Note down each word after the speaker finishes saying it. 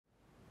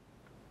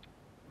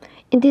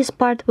In this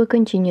part we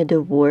continue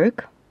the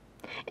work,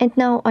 and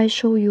now I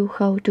show you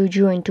how to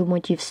join two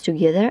motifs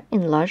together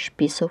in large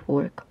piece of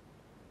work.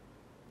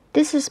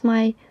 This is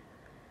my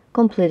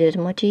completed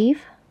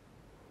motif.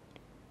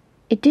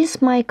 It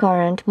is my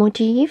current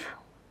motif.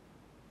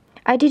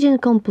 I didn't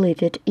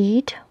complete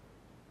it.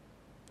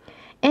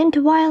 And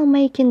while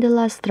making the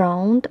last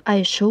round,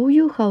 I show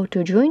you how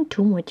to join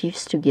two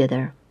motifs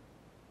together.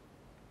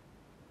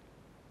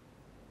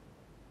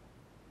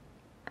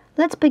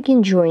 Let's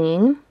begin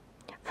joining.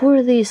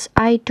 For this,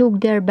 I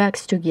took their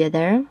backs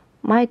together.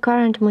 My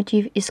current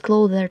motif is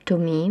closer to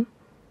me.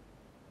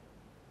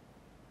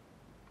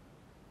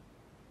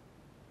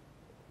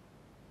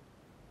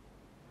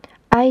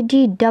 I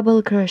did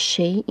double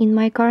crochet in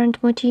my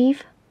current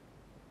motif.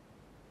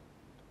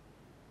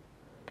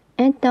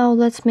 And now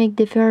let's make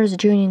the first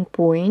joining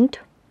point.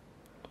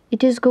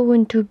 It is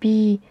going to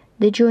be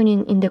the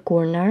joining in the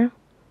corner.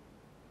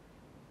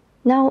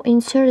 Now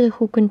insert the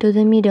hook into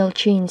the middle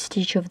chain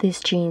stitch of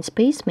this chain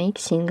space, make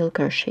single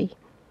crochet.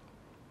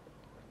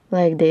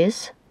 Like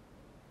this.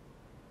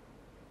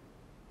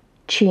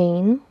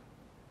 Chain.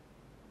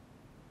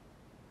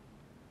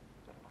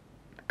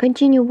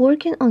 Continue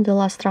working on the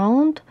last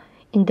round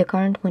in the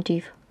current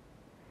motif.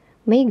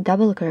 Make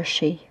double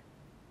crochet.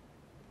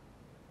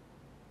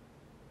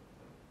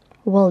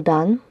 Well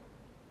done.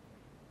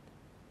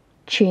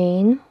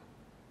 Chain.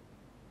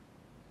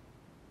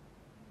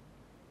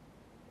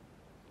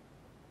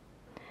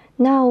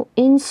 Now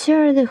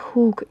insert the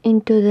hook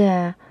into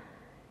the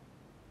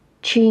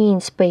chain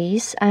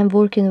space. I'm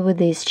working with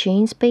this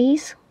chain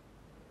space.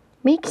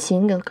 Make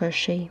single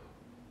crochet.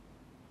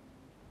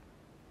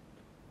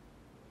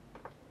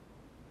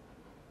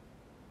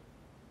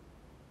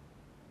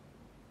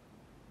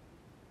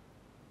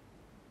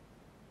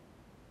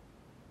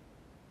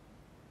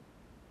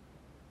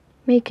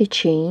 Make a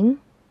chain,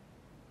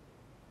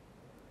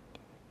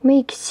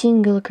 make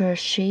single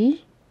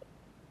crochet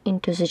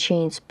into the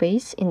chain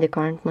space in the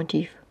current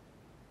motif.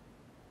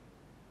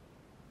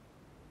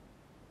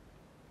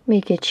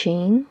 Make a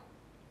chain,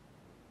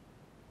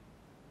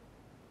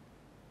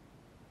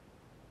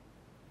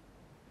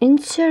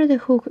 insert the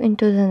hook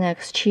into the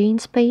next chain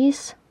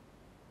space,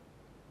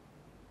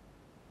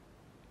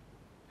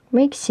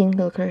 make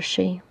single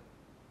crochet,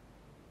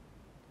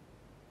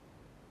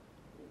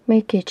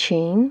 make a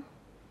chain,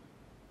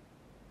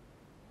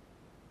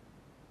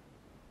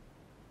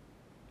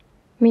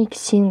 make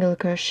single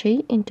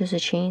crochet into the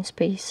chain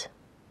space.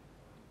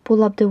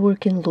 Pull up the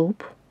working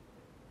loop.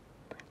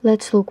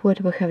 Let's look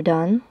what we have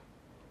done.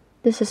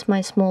 This is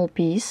my small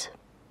piece.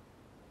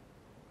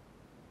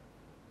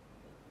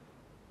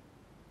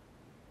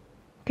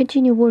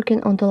 Continue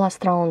working on the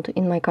last round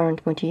in my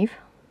current motif.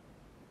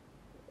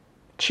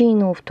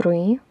 Chain of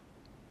 3.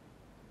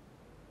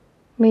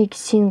 Make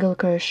single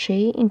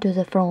crochet into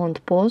the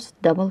front post,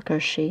 double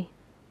crochet.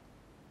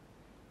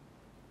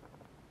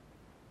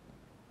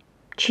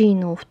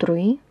 Chain of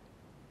 3,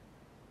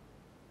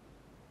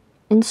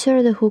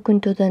 insert the hook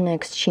into the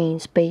next chain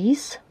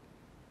space,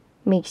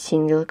 make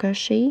single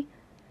crochet,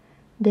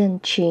 then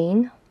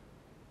chain,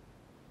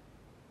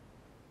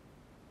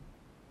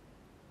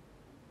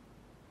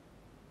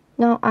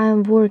 now I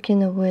am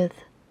working with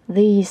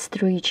these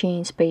 3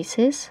 chain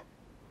spaces,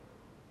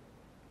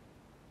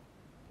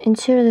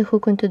 insert the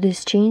hook into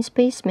this chain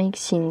space, make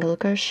single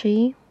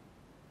crochet,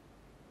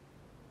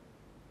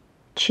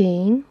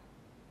 chain,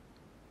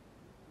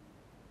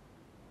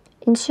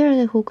 insert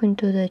the hook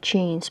into the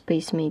chain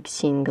space, make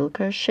single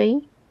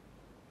crochet,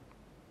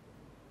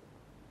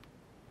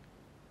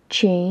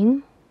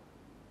 chain,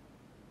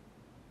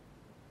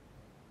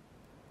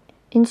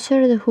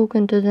 insert the hook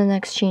into the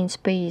next chain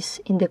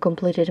space in the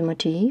completed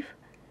motif,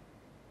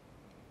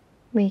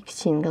 make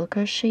single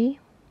crochet,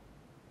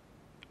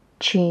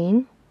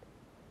 chain,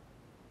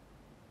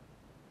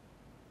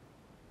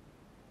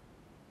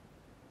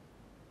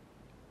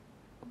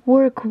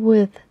 work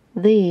with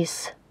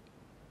this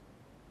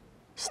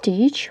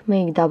stitch,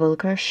 make double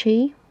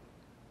crochet,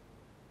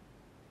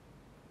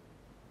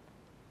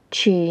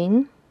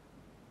 chain,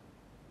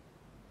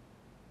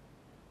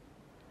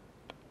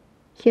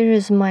 here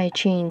is my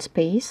chain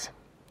space,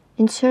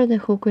 insert the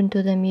hook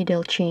into the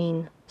middle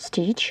chain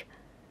stitch,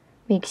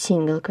 make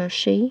single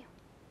crochet,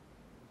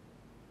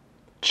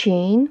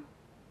 chain,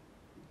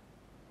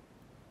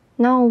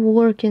 now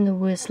working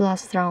with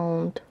last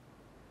round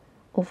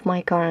of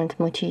my current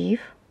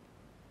motif,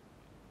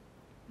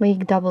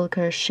 make double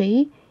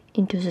crochet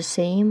into the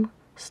same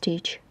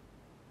stitch.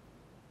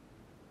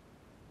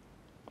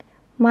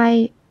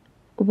 My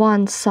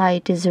one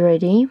side is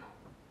ready.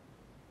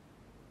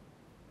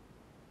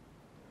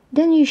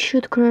 Then you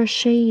should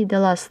crochet the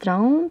last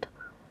round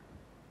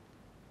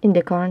in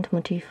the current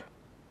motif.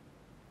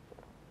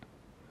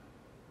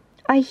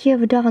 I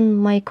have done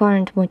my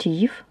current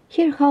motif.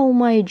 Here how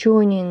my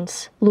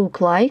joinings look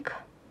like.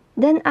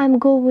 Then I'm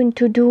going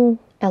to do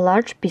a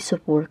large piece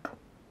of work.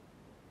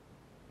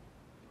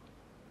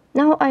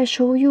 Now I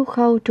show you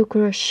how to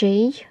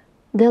crochet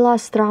the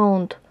last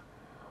round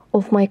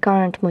of my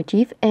current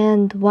motif,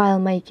 and while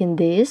making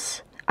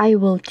this I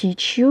will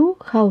teach you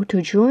how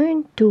to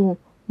join two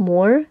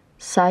more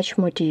such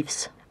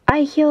motifs. I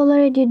have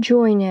already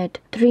joined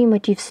 3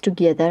 motifs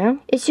together.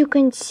 As you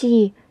can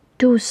see,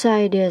 2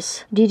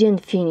 sides didn't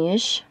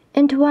finish.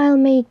 And while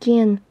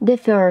making the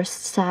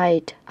first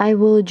side, I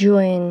will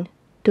join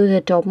to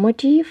the top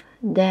motif,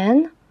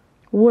 then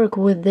work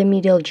with the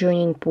middle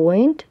joining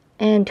point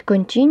and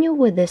continue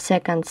with the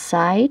second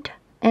side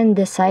and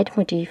the side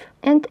motif.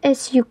 And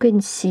as you can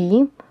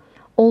see,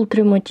 all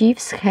 3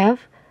 motifs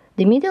have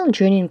the middle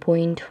joining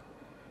point.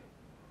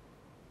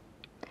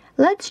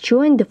 Let's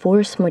join the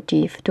 4th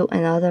motif to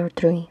another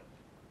 3.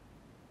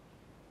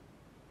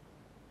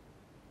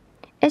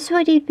 As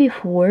we did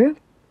before,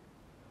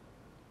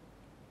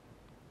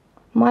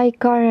 my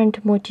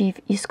current motif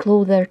is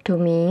closer to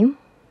me.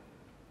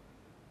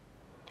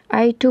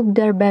 I took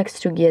their backs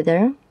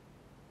together.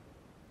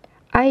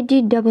 I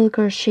did double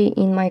crochet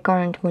in my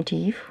current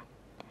motif.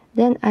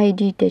 Then I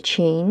did a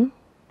chain.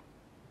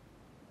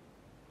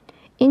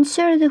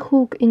 Insert the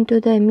hook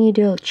into the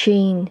middle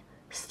chain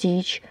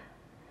stitch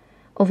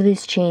of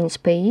this chain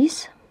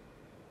space.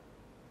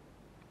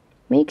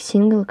 Make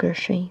single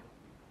crochet.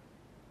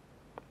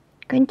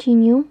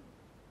 Continue,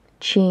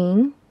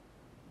 chain,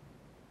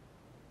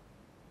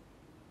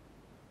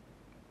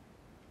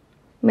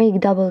 make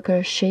double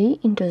crochet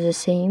into the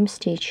same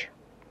stitch.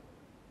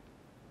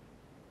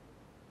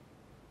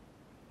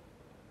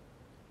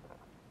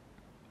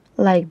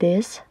 Like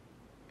this,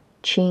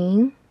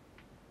 chain,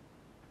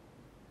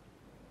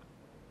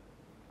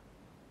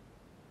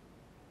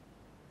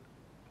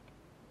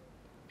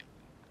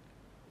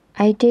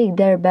 I take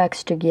their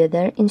backs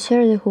together,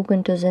 insert the hook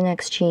into the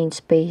next chain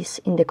space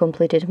in the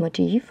completed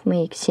motif,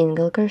 make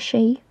single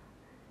crochet,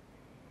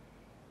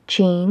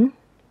 chain,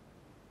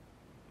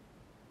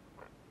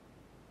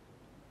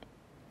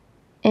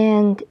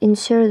 and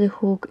insert the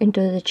hook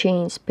into the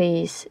chain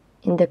space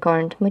in the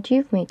current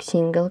motif, make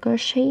single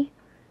crochet,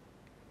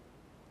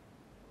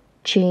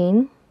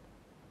 chain,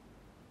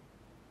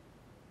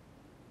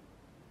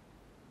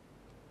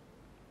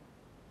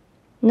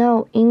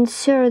 now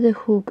insert the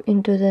hook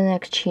into the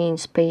next chain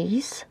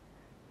space,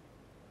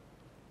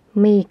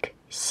 make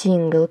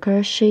single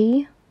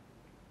crochet,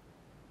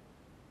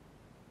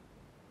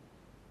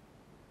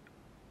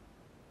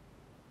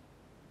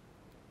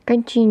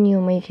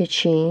 continue, make a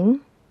chain,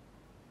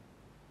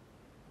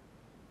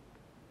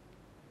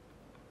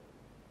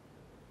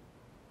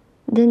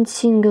 then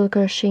single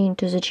crochet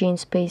into the chain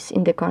space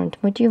in the current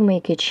motif,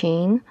 make a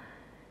chain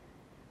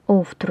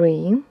of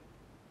 3,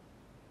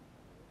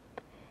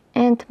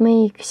 and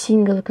make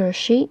single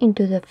crochet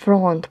into the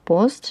front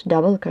post,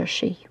 double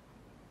crochet,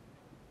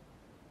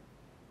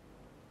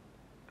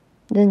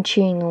 then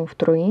chain of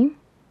 3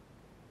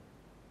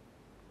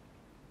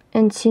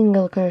 and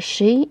single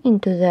crochet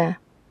into the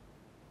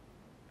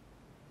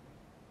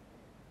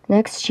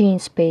next chain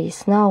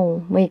space.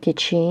 Now make a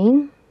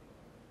chain,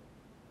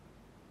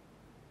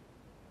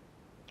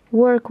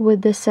 work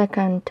with the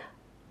second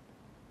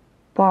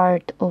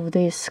part of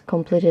this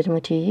completed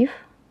motif,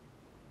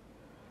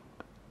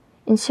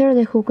 insert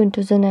the hook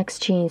into the next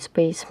chain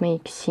space,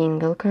 make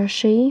single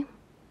crochet,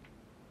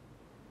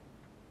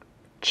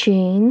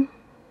 chain,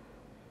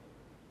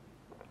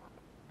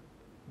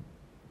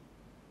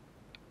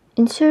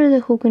 insert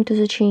the hook into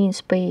the chain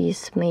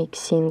space, make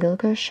single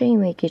crochet,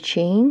 make a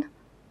chain,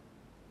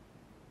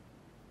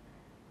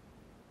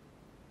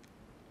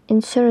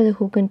 insert the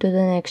hook into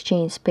the next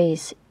chain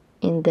space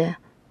in the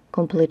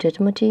completed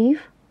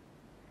motif,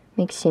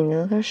 make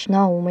single crochet,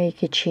 now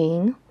make a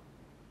chain,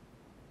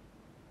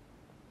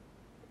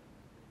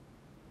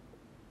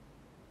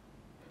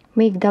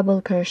 make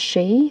double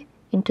crochet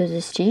into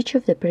the stitch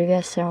of the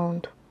previous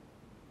round,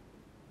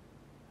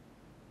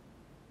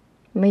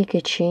 make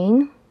a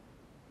chain,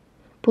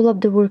 pull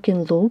up the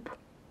working loop,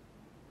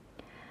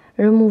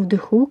 remove the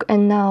hook,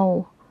 and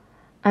now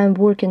I'm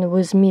working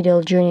with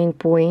middle joining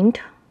point.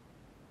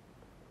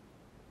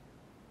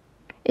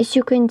 As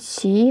you can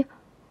see,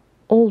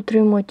 all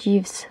 3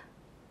 motifs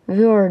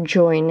were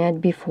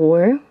joined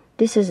before.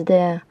 This is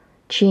the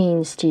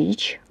chain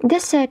stitch. The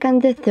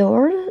second, the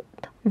third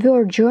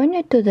were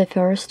joined to the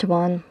first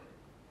one.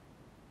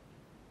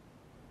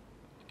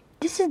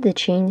 This is the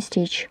chain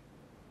stitch.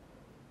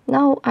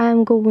 Now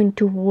I'm going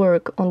to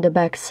work on the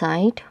back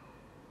side.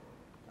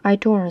 I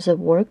turn the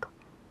work.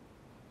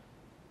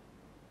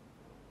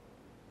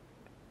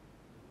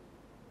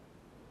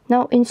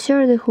 Now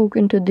insert the hook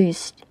into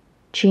this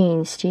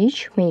chain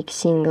stitch, make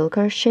single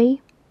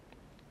crochet,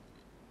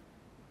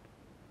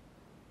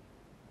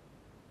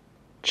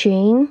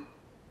 chain,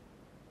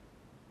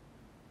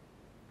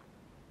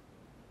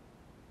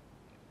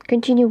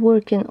 continue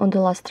working on the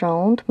last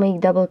round,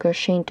 make double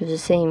crochet into the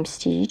same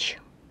stitch,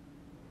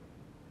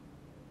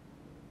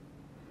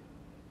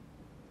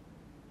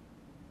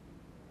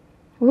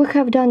 we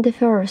have done the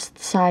first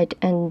side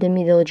and the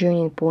middle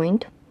joining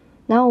point.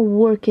 Now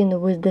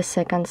working with the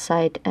second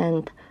side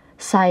and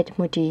side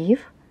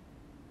motif,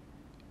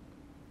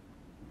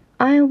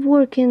 I'm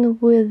working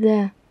with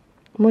the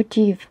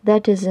motif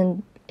that is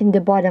in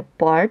the bottom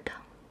part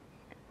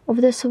of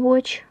the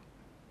swatch.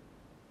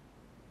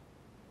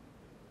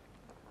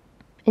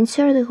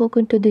 Insert the hook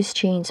into this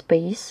chain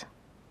space,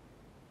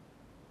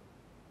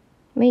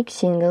 make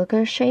single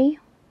crochet,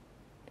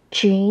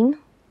 chain,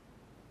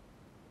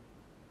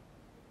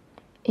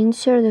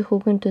 insert the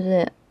hook into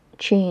the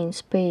chain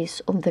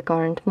space of the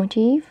current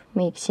motif,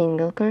 make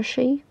single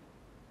crochet,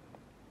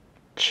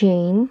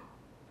 chain,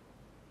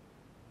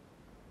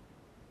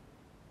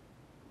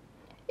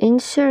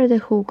 insert the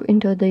hook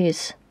into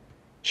this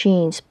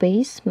chain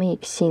space,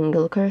 make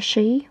single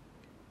crochet,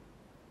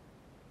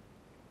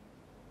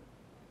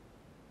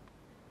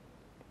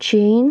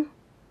 chain,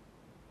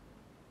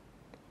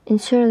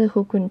 insert the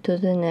hook into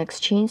the next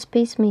chain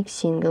space, make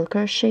single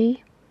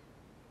crochet,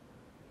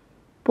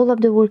 pull up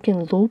the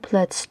working loop.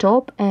 Let's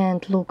stop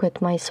and look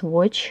at my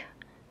swatch.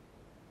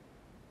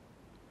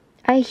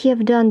 I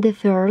have done the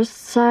first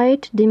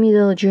side, the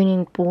middle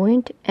joining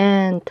point,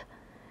 and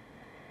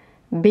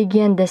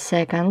begin the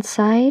second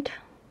side.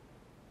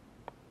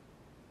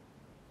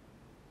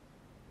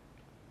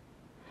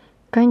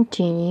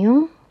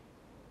 Continue.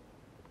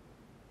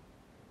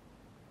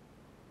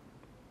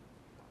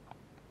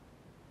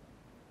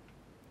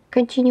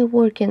 Continue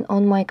working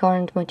on my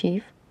current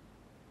motif.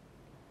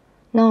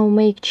 Now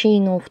make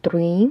chain of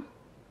 3.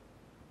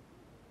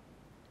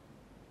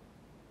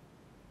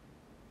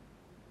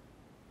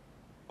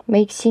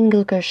 Make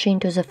single crochet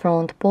into the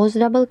front post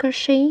double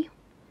crochet,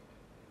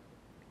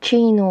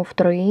 chain of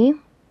 3,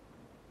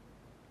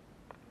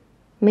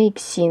 make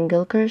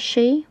single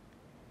crochet,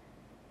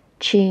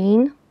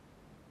 chain,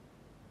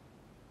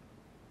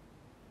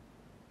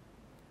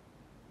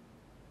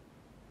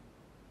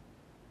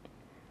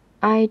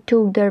 I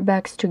took their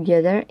backs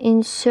together,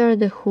 insert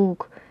the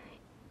hook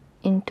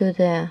into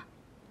the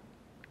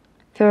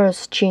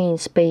first chain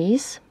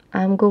space.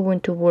 I'm going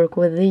to work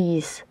with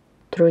these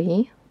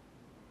 3.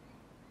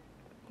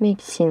 Make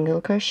single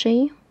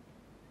crochet,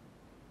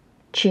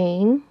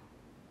 chain,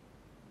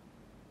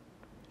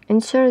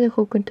 insert the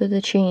hook into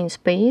the chain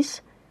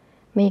space,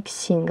 make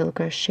single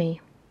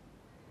crochet,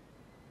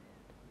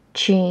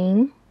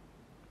 chain,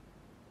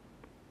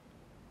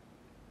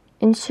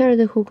 insert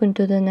the hook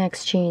into the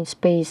next chain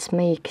space,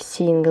 make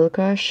single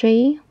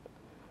crochet,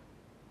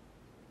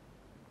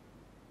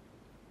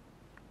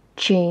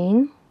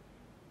 chain,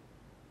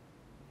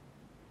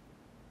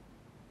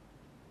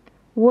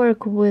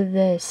 work with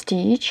the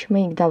stitch,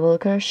 make double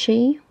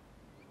crochet,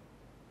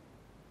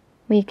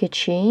 make a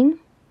chain.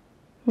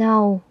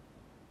 Now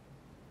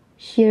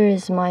here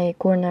is my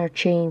corner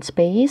chain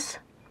space,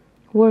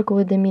 work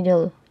with the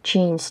middle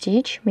chain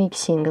stitch, make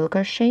single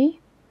crochet,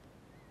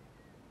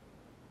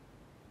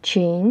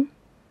 chain,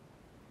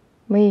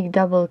 make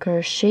double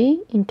crochet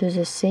into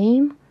the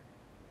same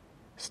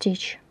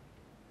stitch.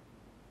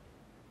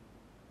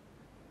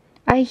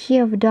 I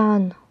have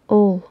done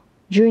all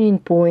joining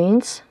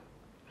points,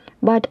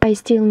 but I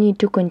still need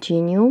to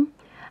continue.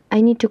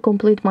 I need to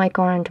complete my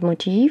current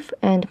motif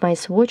and my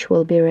swatch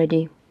will be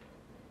ready.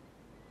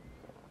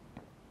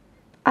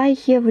 I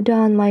have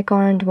done my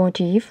current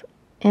motif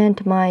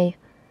and my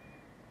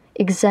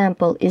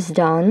example is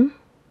done.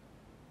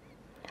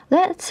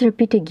 Let's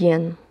repeat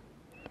again.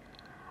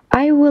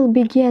 I will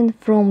begin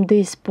from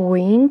this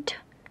point,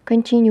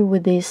 continue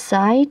with this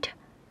side.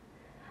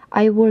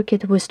 I work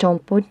it with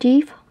top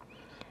motif,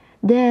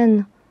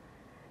 then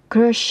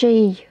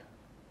crochet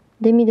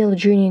the middle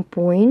joining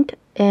point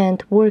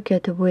and work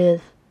it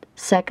with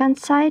second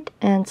side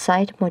and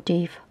side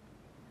motif.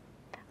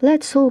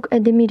 Let's look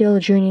at the middle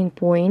joining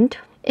point.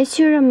 As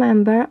you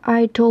remember,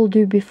 I told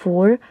you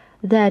before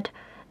that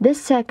the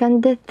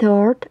second, the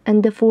third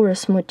and the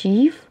fourth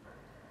motif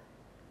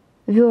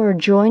were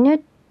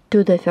joined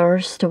to the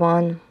first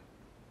one.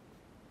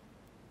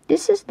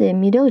 This is the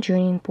middle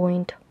joining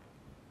point.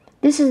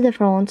 This is the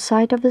front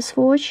side of the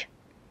swatch.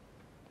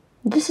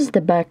 This is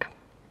the back.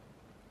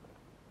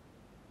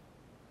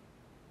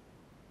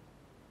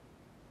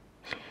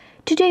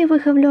 Today we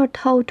have learned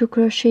how to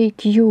crochet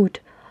cute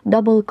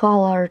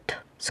double-colored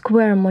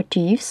square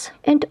motifs,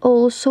 and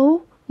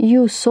also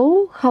you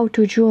saw how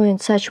to join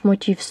such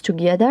motifs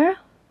together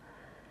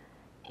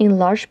in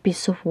large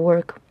piece of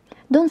work.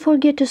 Don't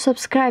forget to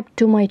subscribe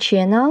to my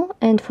channel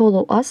and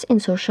follow us in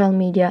social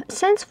media.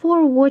 Thanks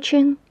for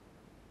watching.